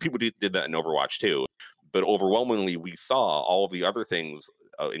stuff. People did that in Overwatch too, but overwhelmingly we saw all of the other things,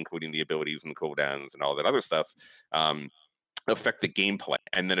 including the abilities and the cooldowns and all that other stuff, affect the gameplay,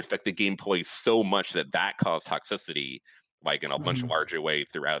 and then affect the gameplay so much that caused toxicity, like in a much larger way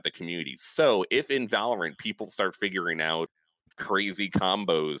throughout the community. So if in Valorant people start figuring out crazy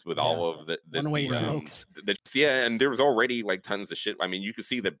combos with all of the one-way smokes, and there's already like tons of shit. I mean, you can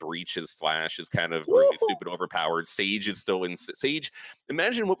see that Breach's flash is kind of really stupid overpowered. Sage is still in Sage.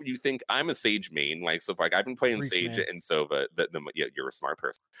 Imagine what would you think. I'm a Sage main, like, so like I've been playing Sage and Sova. Yeah, you're a smart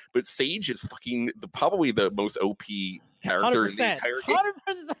person, but Sage is fucking probably the most OP character in the entire game.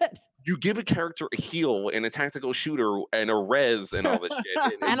 100%. You give a character a heal and a tactical shooter and a res and all this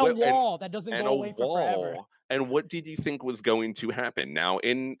shit, and a wall that doesn't go away for forever. And what did you think was going to happen? Now,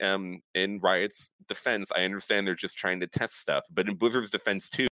 in Riot's defense, I understand they're just trying to test stuff, but in Blizzard's defense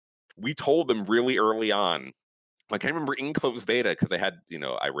too, we told them really early on. Like, I remember in closed beta, because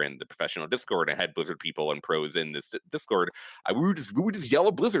I ran the professional Discord, I had Blizzard people and pros in this Discord. We would just yell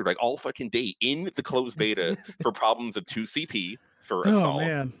at Blizzard like all fucking day in the closed beta for problems of 2 CP for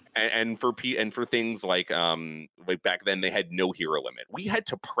assault, and for things like back then they had no hero limit. We had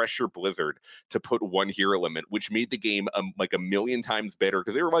to pressure Blizzard to put 1 hero limit, which made the game like a million times better,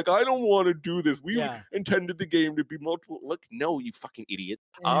 because they were like, I don't want to do this. We intended the game to be multiple. Look, no, you fucking idiot.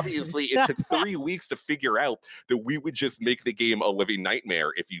 Obviously, it took 3 weeks to figure out that we would just make the game a living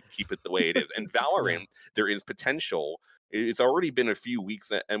nightmare if you keep it the way it is. And Valorant, there is potential. It's already been a few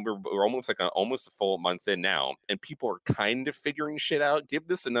weeks, and we're almost like almost a full month in now, and people are kind of figuring shit out. Give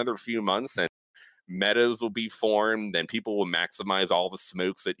this another few months, and metas will be formed. Then people will maximize all the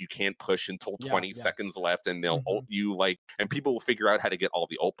smokes that you can't push until 20 seconds left, and they'll ult you and people will figure out how to get all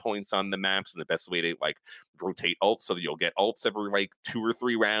the ult points on the maps and the best way to like rotate ults so that you'll get ults every like 2 or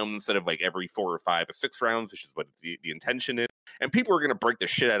 3 rounds instead of like every 4 or 5 or 6 rounds, which is what the intention is. And people are going to break the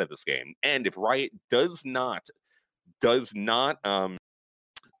shit out of this game. And if Riot does not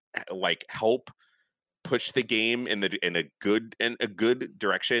like help push the game in a good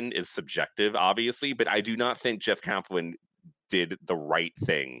direction, is subjective, obviously, but I do not think Jeff Kaplan did the right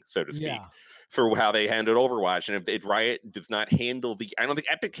thing, so to speak, for how they handled Overwatch. And if Riot does not handle I don't think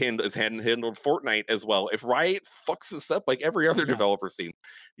Epic has handled Fortnite as well. If Riot fucks this up like every other developer scene,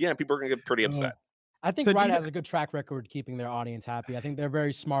 people are gonna get pretty upset. I think Riot has a good track record keeping their audience happy. I think they're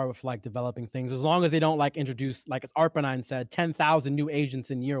very smart with like developing things, as long as they don't like introduce, like as Arpanine said, 10,000 new agents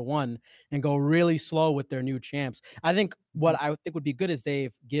in year 1 and go really slow with their new champs. I think what I think would be good is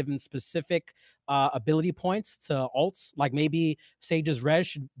they've given specific ability points to ults. Like maybe Sage's res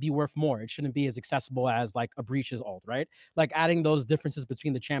should be worth more. It shouldn't be as accessible as like a Breach's ult, right? Like adding those differences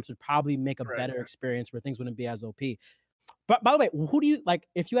between the champs would probably make a better experience where things wouldn't be as OP. But by the way, who do you like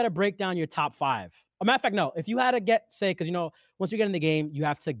if you had to break down your top 5? A matter of fact, no. If you had to get, say, because once you get in the game, you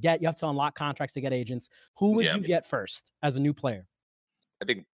have to unlock contracts to get agents. Who would you get first as a new player? I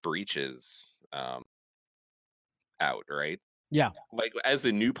think Breach is out, right? Yeah. Like as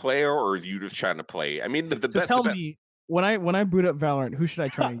a new player, or are you just trying to play? I mean, the best. Tell me, when I boot up Valorant, who should I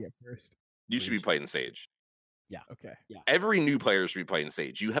try and get first? You should be playing Sage. Yeah. Okay. Yeah. Every new player should be playing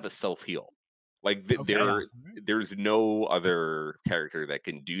Sage. You have a self heal. Like there's no other character that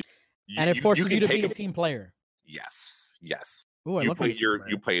can do. And it forces you to be a team player. Yes. Ooh, you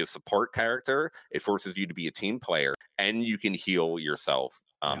play a support character. It forces you to be a team player, and you can heal yourself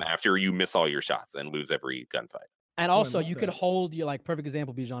after you miss all your shots and lose every gunfight. And also, you could hold your perfect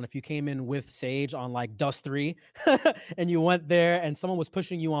example, Bijan. If you came in with Sage on like Dust 3 and you went there and someone was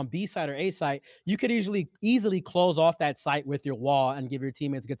pushing you on B side or A side, you could easily close off that site with your wall and give your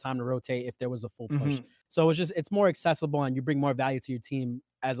teammates a good time to rotate if there was a full push. So it's more accessible, and you bring more value to your team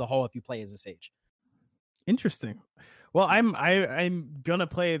as a whole if you play as a Sage. Interesting. Well, I'm gonna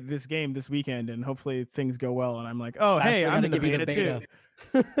play this game this weekend, and hopefully things go well. And I'm like, oh, hey, I'm in the beta too.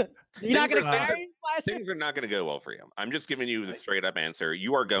 You're not going to carry Slasher? Things are not going to go well for you. I'm just giving you the straight up answer.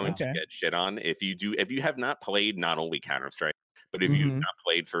 You are going to get shit on if you have not played not only Counter-Strike, but if you've not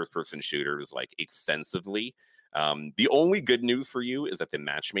played first-person shooters like extensively. The only good news for you is that the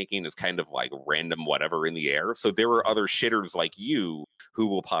matchmaking is kind of like random whatever in the air. So there are other shitters like you who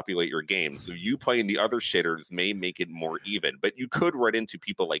will populate your game. So you playing the other shitters may make it more even, but you could run into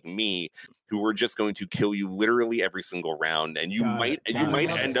people like me who are just going to kill you literally every single round, and you might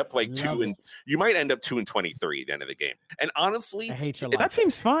end up like 2 and 23 at the end of the game. And honestly, I hate your life. That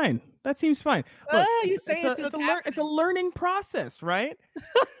seems fine. That seems fine. Look, you say it's a learning process, right?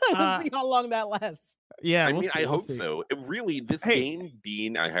 We'll see how long that lasts. Yeah, I hope so. This game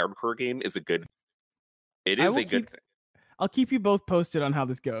being a hardcore game is a good. It is a good thing. I'll keep you both posted on how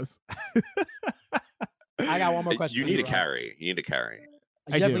this goes. I got one more question. You need to carry. You need to carry.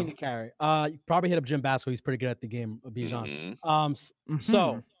 I definitely need to carry. You probably hit up Jim Basco. He's pretty good at the game, Bijan.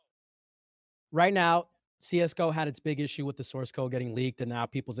 So right now, CSGO had its big issue with the source code getting leaked, and now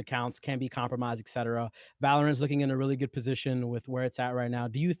people's accounts can be compromised, etc. Valorant's looking in a really good position with where it's at right now.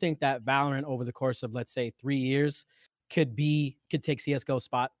 Do you think that Valorant, over the course of, let's say, 3 years, could take CSGO's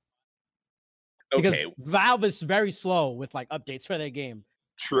spot? Because Valve is very slow with like updates for their game.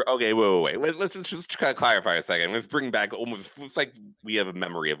 True. Okay, wait. Let's just kind of clarify a second. Let's bring back it's like we have a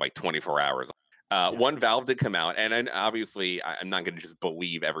memory of like 24 hours. One, Valve did come out, and obviously I'm not going to just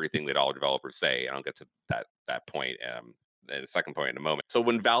believe everything that all developers say. And I'll get to that point, the second point in a moment. So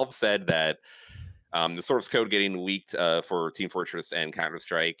when Valve said that the source code getting leaked for Team Fortress and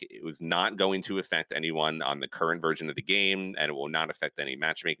Counter-Strike, it was not going to affect anyone on the current version of the game, and it will not affect any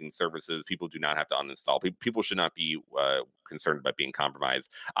matchmaking services. People do not have to uninstall. People should not be concerned about being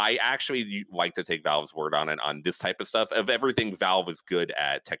compromised. I actually like to take Valve's word on it on this type of stuff. Of everything, Valve is good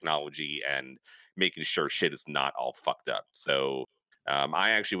at technology and making sure shit is not all fucked up. So I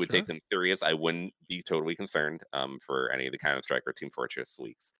actually would take them serious. I wouldn't be totally concerned for any of the Counter-Strike or Team Fortress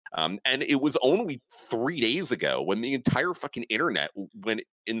leaks. And it was only 3 days ago when the entire fucking internet went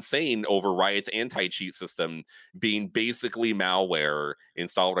insane over Riot's anti-cheat system being basically malware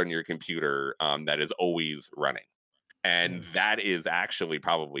installed on your computer that is always running. And that is actually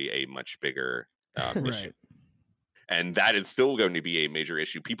probably a much bigger issue. And that is still going to be a major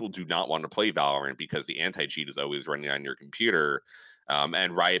issue. People do not want to play Valorant because the anti-cheat is always running on your computer.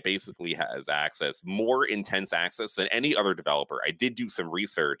 And Riot basically has more intense access than any other developer. I did do some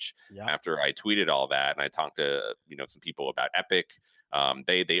research after I tweeted all that, and I talked to some people about Epic.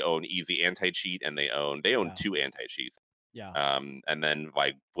 They own Easy Anti-Cheat, and they own 2 anti-cheats. And then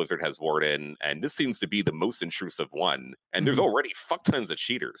like Blizzard has Warden, and this seems to be the most intrusive one. And there's already fuck tons of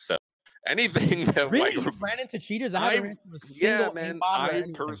cheaters. So anything that you've ran into cheaters? I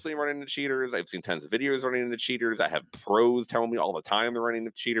personally run into cheaters. I've seen tons of videos running into cheaters. I have pros telling me all the time they're running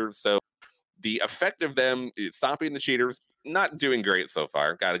into cheaters. So the effect of them is stopping the cheaters, not doing great so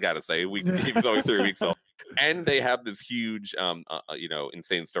far. Gotta say, it's only 3 weeks old, and they have this huge,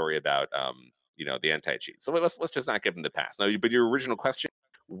 insane story about the anti-cheat. So let's just not give them the pass. Now, but your original question,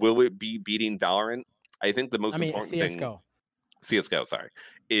 will it be beating Valorant? I think the most important thing. CSGO, sorry,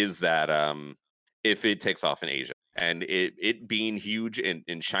 is that if it takes off in Asia, and it being huge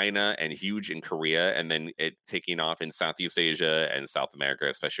in China and huge in Korea, and then it taking off in Southeast Asia and South America,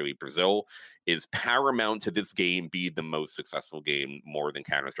 especially Brazil, is paramount to this game be the most successful game more than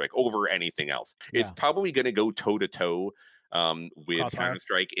Counter-Strike over anything else. It's probably going to go toe-to-toe with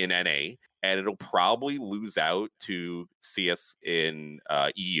Counter-Strike in NA, and it'll probably lose out to CS in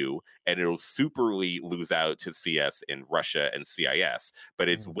EU, and it'll superly lose out to CS in Russia and CIS. But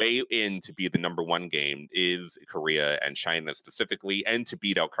it's way in to be the #1 game is Korea and China specifically, and to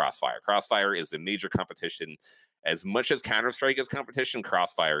beat out Crossfire. Crossfire is a major competition. As much as Counter-Strike is competition,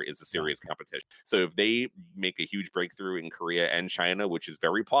 Crossfire is a serious competition. So if they make a huge breakthrough in Korea and China, which is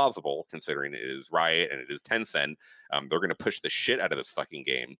very plausible considering it is Riot and it is Tencent, they're going to push the shit out of this fucking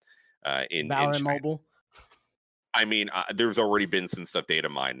game in Valorant Mobile. I mean, there's already been some stuff data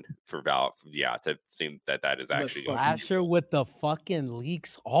mined for Valve. Yeah, to seem that is actually Slasher with the fucking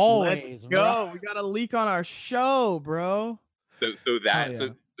leaks always. Let's go. Bro. We got a leak on our show, bro. So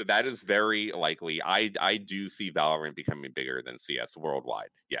that is very likely. I do see Valorant becoming bigger than CS worldwide.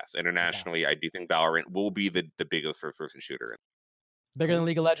 Yes, internationally, I do think Valorant will be the biggest first-person shooter. Bigger than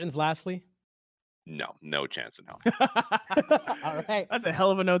League of Legends, lastly? No chance in hell. All right. That's a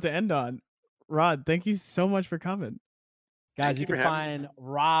hell of a note to end on. Rod, thank you so much for coming. Guys, you can find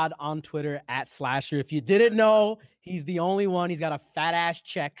Rod on Twitter @Slasher. If you didn't know, he's the only one. He's got a fat ass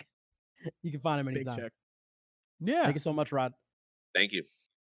check. You can find him anytime. Yeah. Thank you so much, Rod. Thank you.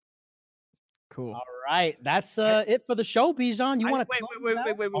 Cool. All right, that's it for the show, Bijan. You want to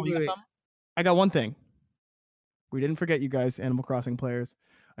wait. I got one thing. We didn't forget you guys, Animal Crossing players.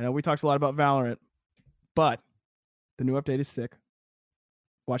 I know we talked a lot about Valorant, but the new update is sick.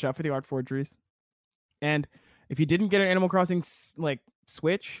 Watch out for the art forgeries. And if you didn't get an Animal Crossing like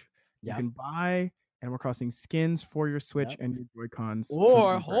Switch, you can buy Animal Crossing skins for your Switch and your Joy-Cons.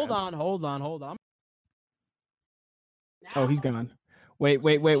 Or hold on. Oh, he's gone. Wait.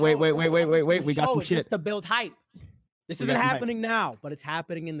 We got some shit. Just to build hype. This isn't happening now, but it's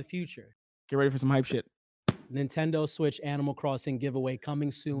happening in the future. Get ready for some hype shit. Nintendo Switch Animal Crossing giveaway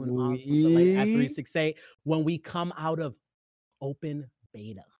coming soon on Super Late at 368 when we come out of open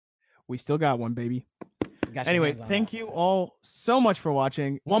beta. We still got one, baby. Anyway, thank you all so much for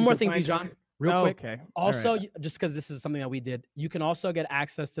watching. One more thing, Bijan, real quick. Okay. Also, just because this is something that we did, you can also get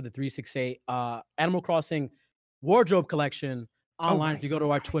access to the 368 Animal Crossing wardrobe collection online. If you go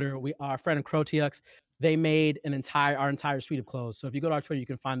to our Twitter, our friend Crotux, they made our entire suite of clothes. So if you go to our Twitter, you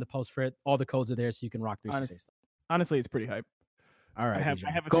can find the post for it. All the codes are there, so you can rock 368 stuff. Honestly, it's pretty hype. All right, I have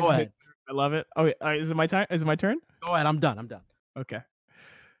go ahead. I love it. Oh, is it my time? Is it my turn? Go ahead. I'm done. Okay.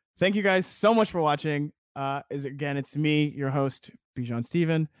 Thank you guys so much for watching. Again, it's me, your host, Bijan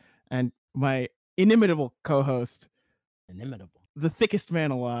Steven, and my inimitable co-host, the thickest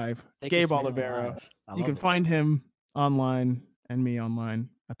man alive, Gabe Olivero. You can find him online and me online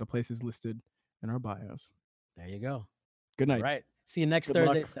at the places listed in our bios. There you go. Good night. All right. See you next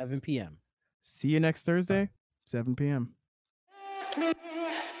Thursday, 7 p.m. See you next Thursday, 7 p.m. Thank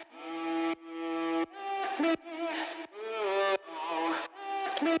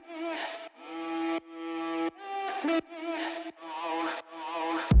you.